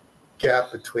long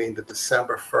gap between the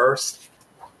December 1st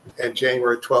and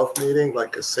January 12th meeting,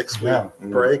 like a 6-week Yeah.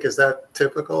 break. Is that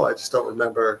typical? I just don't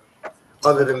remember,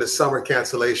 other than the summer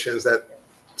cancellations, that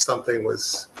something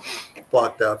was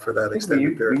blocked out for that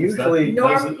extended period. Usually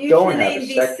Usually in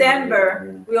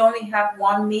December, we only have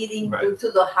one meeting due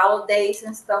to the holidays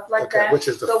and stuff like Okay, that. which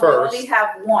is the So we first. only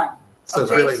have one. So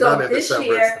it's Okay, really so none in this December,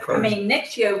 year, it's the I first. mean,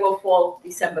 next year will fall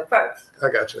December 1st. I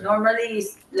got you. Normally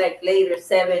it's like later,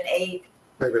 7, 8,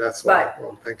 Maybe that's what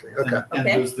I'm thinking. Okay. And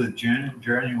Okay. does the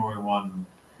January one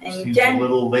and seems a Jan,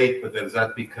 little late, but is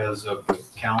that because of the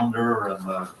calendar and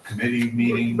the committee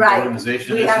meeting Right.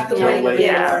 organization? We have to isn't till wait, late?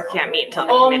 Yeah, can't meet until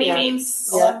the all committee meetings,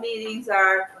 meets. all meetings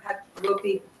are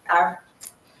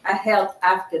held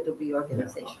after the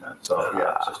reorganization. Okay, So,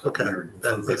 yeah, it's just a Okay, weird.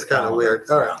 that's kind of weird.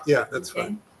 All right, yeah, that's Okay,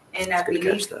 fine. and I Good catch,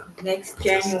 believe though. next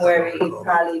January will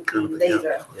probably be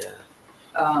later, Yeah.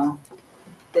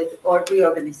 the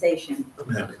reorganization. I'm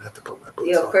happy not to put my It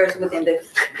boots on. occurs within the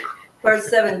first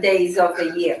 7 days of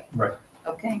the year. Right.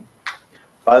 Okay,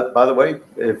 By the way,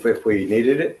 if we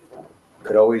needed it,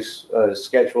 could always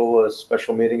schedule a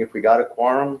special meeting if we got a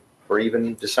quorum for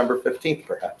even December 15th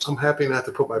perhaps. I'm happy not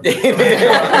to put my boots on.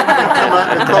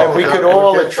 We could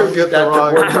all Don't attribute get the that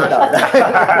wrong to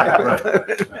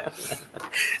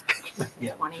board.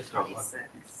 2026.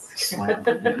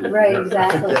 Right,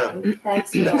 exactly. Yeah.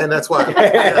 Thanks, Bill. And that's why,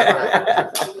 yeah,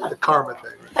 right. The karma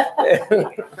thing.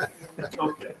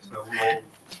 Okay, so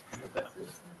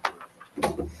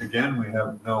again, we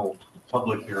have no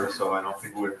public here, so I don't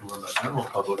think we have to limit general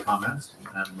public comments,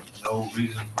 and no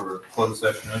reason for a closed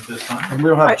session at this time. And we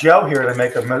don't have Joe here to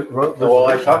make a. Well,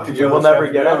 I talked to Joe. We'll never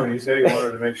get out. He said he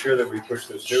wanted to make sure that we push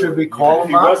this through. Should we call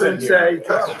him up and say?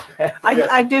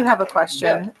 I do have a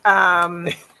question.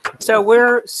 So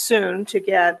we're soon to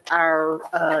get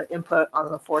our input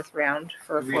on the 4th round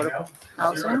for affordable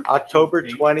housing. October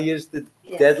 20 is the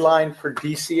deadline for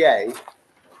DCA.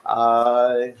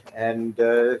 And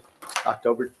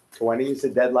October 20 is the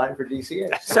deadline for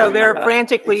DCA. So they're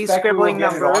frantically Expect we will scribbling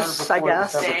get it on numbers, I before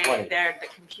guess. December 20. The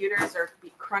computers are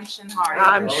crunching hard.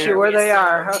 I'm sure they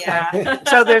are. Okay. Yeah.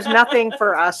 So there's nothing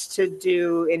for us to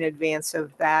do in advance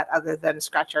of that other than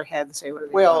scratch our head and say, what are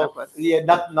they coming up Well, with? yeah,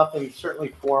 nothing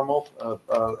certainly formal.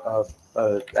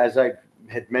 As I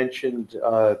had mentioned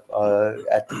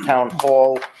at the town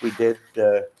hall, we did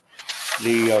the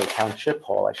township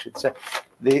hall, I should say.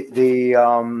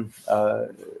 The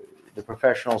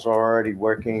professionals are already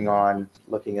working on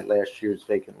looking at last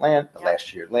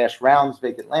round's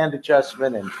vacant land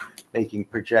adjustment and making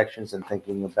projections and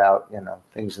thinking about,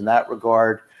 things in that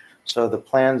regard. So the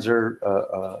plans are,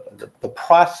 the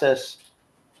process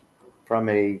from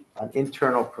an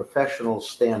internal professional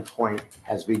standpoint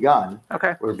has begun.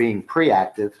 Okay. We're being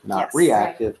proactive, not Yes.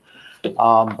 reactive.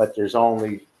 But there's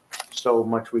only so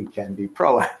much we can be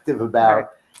proactive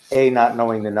about. A, not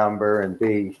knowing the number, and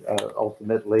B,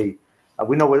 ultimately,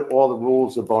 we know what all the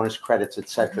rules, the bonus credits, et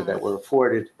cetera, that were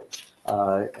afforded.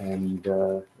 And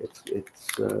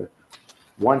it's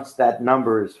once that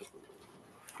number is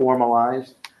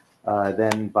formalized,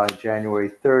 then by January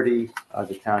 30,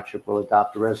 the township will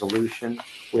adopt a resolution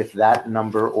with that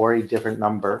number or a different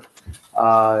number,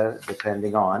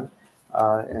 depending on.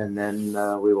 And then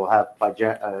we will have, by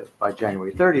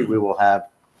January 30, we will have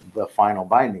the final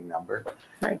binding number.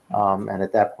 Right. And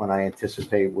at that point, I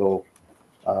anticipate we'll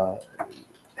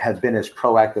have been as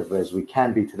proactive as we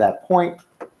can be to that point,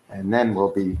 and then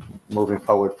we'll be moving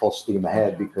forward full steam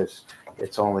ahead, because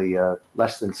it's only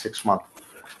less than 6 months.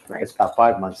 Right. It's about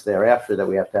 5 months thereafter that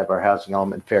we have to have our housing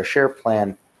element fair share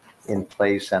plan in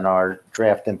place and our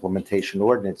draft implementation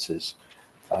ordinances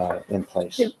in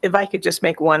place. If I could just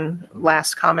make one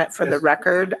last comment for the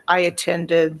record, I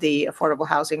attended the affordable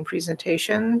housing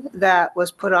presentation that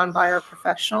was put on by our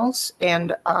professionals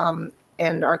and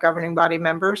our governing body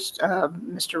members.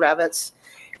 Mr. Ravitz,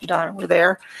 Donna were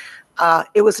there.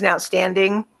 It was an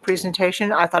outstanding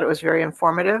presentation. I thought it was very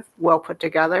informative, well put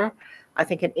together. I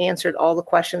think it answered all the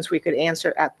questions we could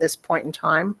answer at this point in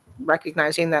time,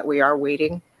 recognizing that we are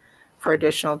waiting for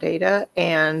additional data.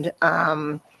 And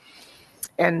I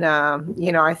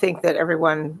think that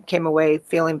everyone came away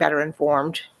feeling better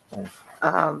informed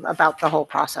about the whole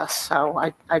process.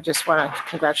 So I just want to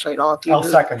congratulate all of you. I'll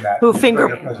second that. Who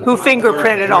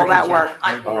fingerprinted all that work.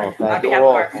 Oh, On thank behalf you of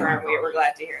our all. firm, we're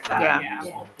glad to hear that.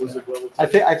 Yeah.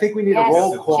 I think we need a Yes,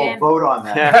 roll call Jim. vote on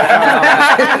that.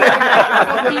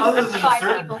 Other than 5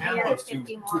 certain people here, panelists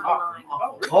 50 who more talk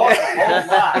online.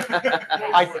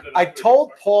 I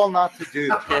told Paul not to do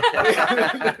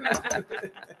that.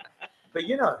 But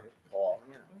Paul,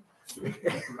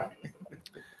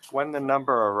 When the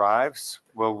number arrives,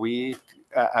 will we,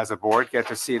 as a board, get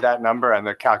to see that number and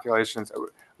the calculations?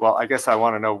 Well, I guess I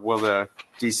want to know, will the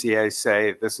DCA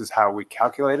say this is how we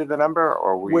calculated the number,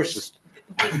 or we We're just,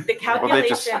 The will they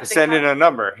just calculation. send in a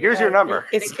number? Here's your number.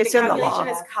 It's in the law. calculation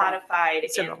is codified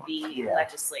It's in in the law. the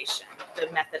legislation, the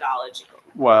methodology.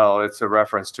 Well, it's a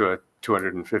reference to a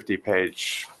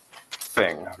 250-page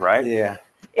thing, right? Yeah.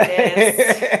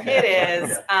 It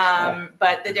is.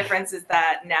 But the difference is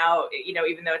that now,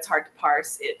 even though it's hard to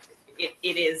parse, it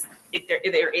is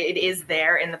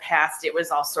there. In the past, it was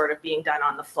all sort of being done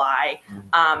on the fly.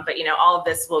 But all of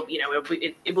this will,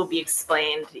 it will be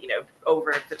explained,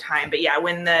 over the time. But yeah,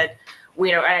 when and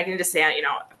I can just say,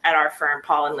 at our firm,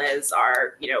 Paul and Liz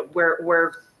are,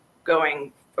 we're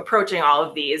approaching all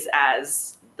of these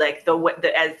as like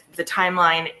as the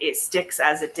timeline, it sticks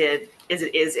as it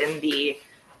is in the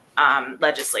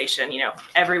legislation.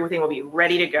 Everything will be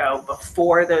ready to go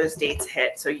before those dates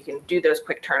hit, so you can do those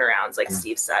quick turnarounds, like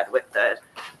Steve said, with that.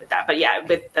 But yeah,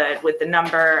 with the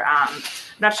number, I'm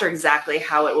not sure exactly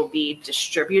how it will be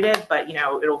distributed, but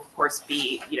it'll of course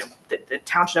be, the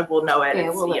township will know it. Yeah,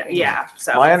 we'll let you know. Yeah.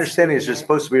 So My understanding is there's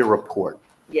supposed to be a report.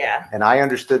 yeah. And I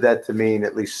understood that to mean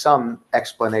at least some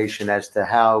explanation as to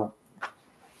how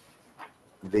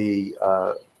the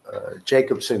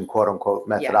Jacobson, quote unquote,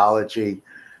 methodology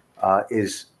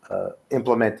is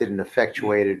implemented and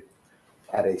effectuated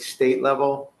at a state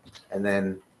level, and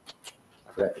then,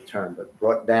 I forgot the term, but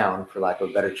brought down, for lack of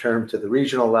a better term, to the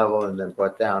regional level, and then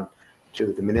brought down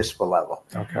to the municipal level.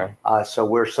 Okay. So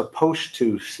we're supposed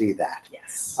to see that.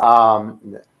 Yes.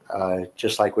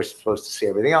 Just like we're supposed to see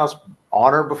everything else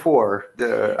on or before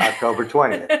the October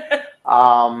 20th.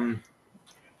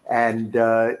 And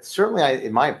certainly,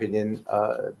 in my opinion,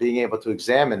 being able to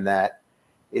examine that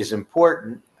is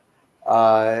important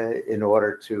in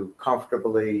order to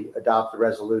comfortably adopt the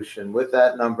resolution with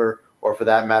that number, or for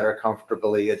that matter,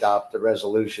 comfortably adopt the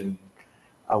resolution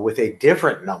with a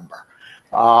different number.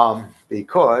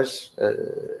 Because,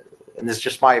 and this is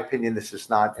just my opinion, this is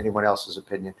not anyone else's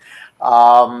opinion,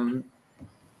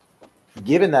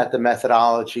 given that the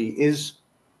methodology is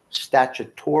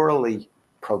statutorily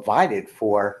provided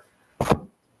for,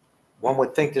 one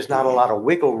would think there's not a lot of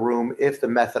wiggle room if the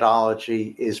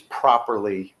methodology is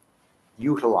properly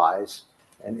utilized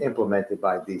and implemented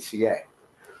by DCA.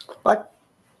 But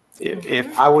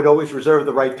If I would always reserve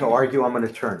the right to argue I'm an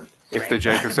attorney. the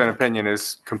Jacobson opinion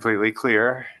is completely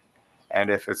clear And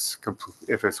if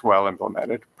it's well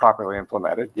implemented, properly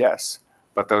implemented, yes.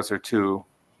 But those are two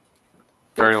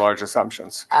very large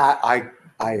assumptions. I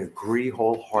agree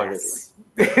wholeheartedly.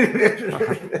 Do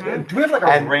we have like a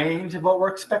And- range of what we're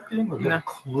expecting? Or do we have a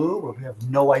clue, or we have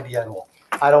no idea at all?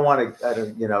 I don't want to, I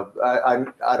don't, you know,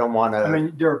 I don't want I to,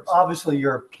 mean,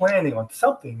 you're planning on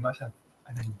something, you must have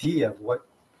an idea of what.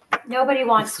 Nobody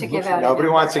wants to give out. a Nobody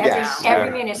number. wants to Every- guess. Every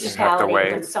Yeah. municipality,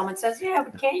 wait. when someone says, yeah,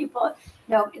 but can't you pull it?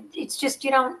 No, it's just,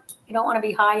 you don't want to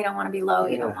be high, you don't want to be low,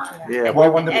 you don't want to. yeah.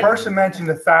 Well, when the person mentioned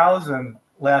 1,000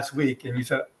 last week, and you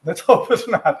said, let's hope it's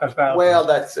not 1,000. Well,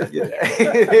 that's,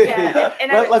 Yeah,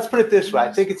 and I- let's put it this way.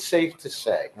 I think it's safe to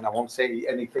say, and I won't say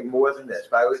anything more than this,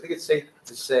 but I think it's safe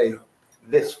to say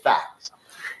this fact.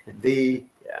 The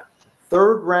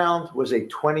third round was a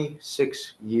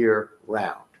 26-year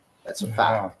round. That's a fact.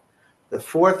 Wow. The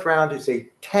fourth round is a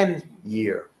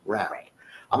 10-year round. Right.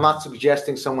 I'm not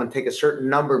suggesting someone take a certain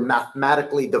number,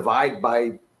 mathematically divide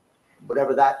by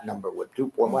whatever that number would,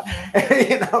 2.1,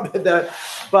 you know,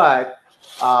 but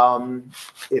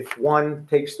if one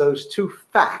takes those two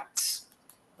facts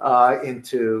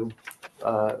into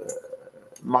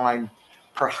mind,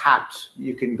 perhaps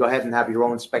you can go ahead and have your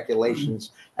own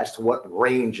speculations as to what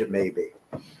range it may be.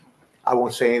 I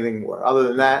won't say anything more. Other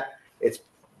than that, it's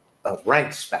a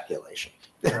rank speculation.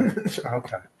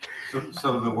 Okay.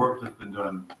 So the work that's been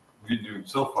done, we're doing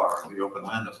so far, the open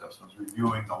land assessments,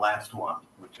 reviewing the last one,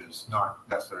 which is not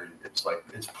necessarily, it's like,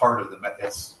 it's part of the,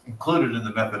 it's included in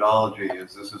the methodology,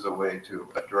 is this is a way to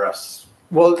address.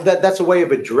 Well, that's a way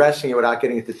of addressing it without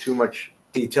getting into too much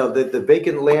detail. The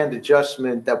vacant land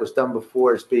adjustment that was done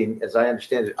before is being, as I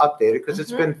understand it, updated because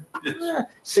it's been It's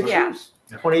 6 Yeah. years,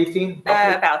 2018?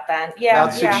 About then, yeah,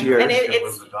 About 6 yeah. years. And it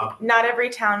it's, was adopted. not every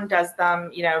town does them,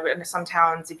 you know, in some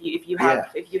towns, if you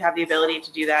have the ability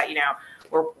to do that, you know,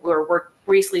 we're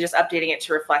recently just updating it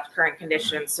to reflect current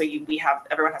conditions, so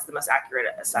everyone has the most accurate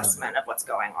assessment of what's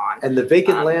going on. And the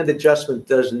vacant land adjustment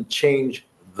doesn't change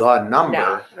the number.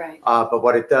 No. Right. But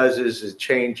what it does is it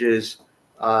changes,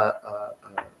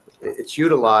 it's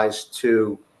utilized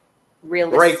to break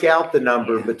Realistic. out the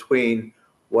number between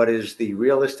what is the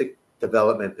realistic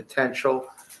development potential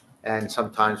and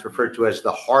sometimes referred to as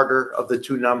the harder of the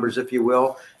two numbers, if you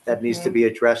will, that needs to be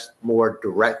addressed more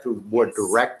direct, through more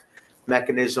direct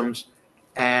mechanisms,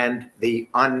 and the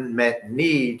unmet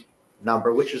need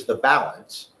number, which is the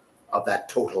balance of that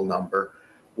total number,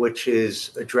 which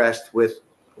is addressed with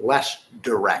less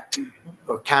direct,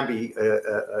 or can be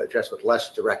addressed with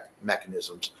less direct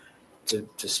mechanisms, to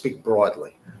speak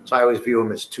broadly. So I always view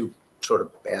them as two sort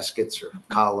of baskets or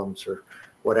columns or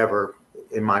whatever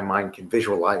in my mind can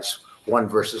visualize one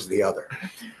versus the other.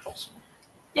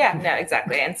 Yeah, no,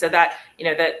 exactly. And so that, you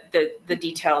know, the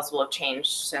details will have changed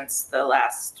since the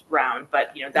last round,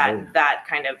 but you know, that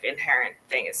kind of inherent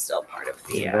thing is still part of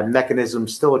the, The mechanism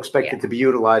still expected to be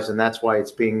utilized, and that's why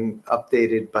it's being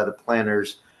updated by the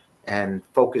planners and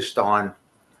focused on,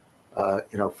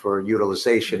 you know, for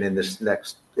utilization in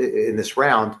this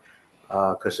round,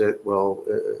 because it will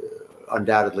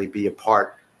undoubtedly be a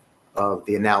part of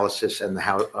the analysis and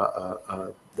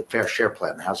the fair share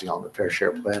plan, the housing element fair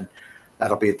share plan.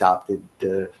 That'll be adopted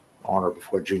on or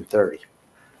before June 30.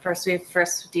 First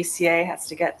DCA has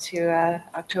to get to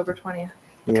October 20th.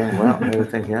 Yeah, well,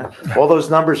 everything, yeah. All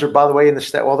those numbers are, by the way, in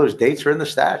the all those dates are in the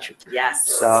statute. Yes.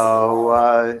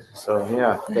 So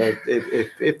yeah,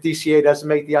 if DCA doesn't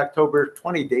make the October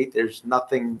 20 date, there's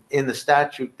nothing in the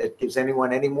statute that gives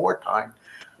anyone any more time,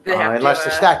 They have to, unless the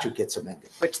statute gets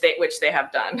amended. which they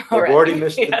have done They've already. already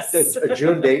missed Yes. a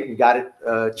June date and got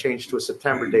it changed to a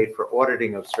September date for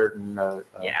auditing of certain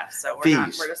Yeah, so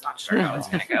fees. we're just not sure how it's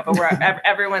going to go, but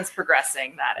everyone's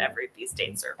progressing that these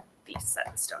dates are these set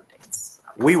in stone dates.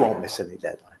 We won't miss any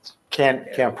deadlines.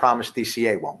 Can't promise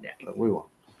DCA won't, but we won't.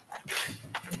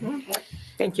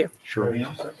 Thank you. Sure. Anything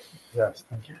else? Yes,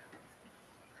 thank you.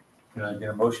 Can I get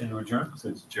a motion to adjourn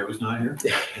since Joe's not here?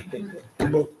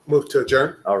 Move to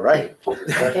adjourn. All right.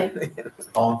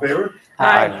 All in favor?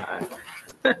 Aye.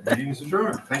 Meeting is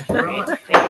adjourned. Thank you very much. Thank you.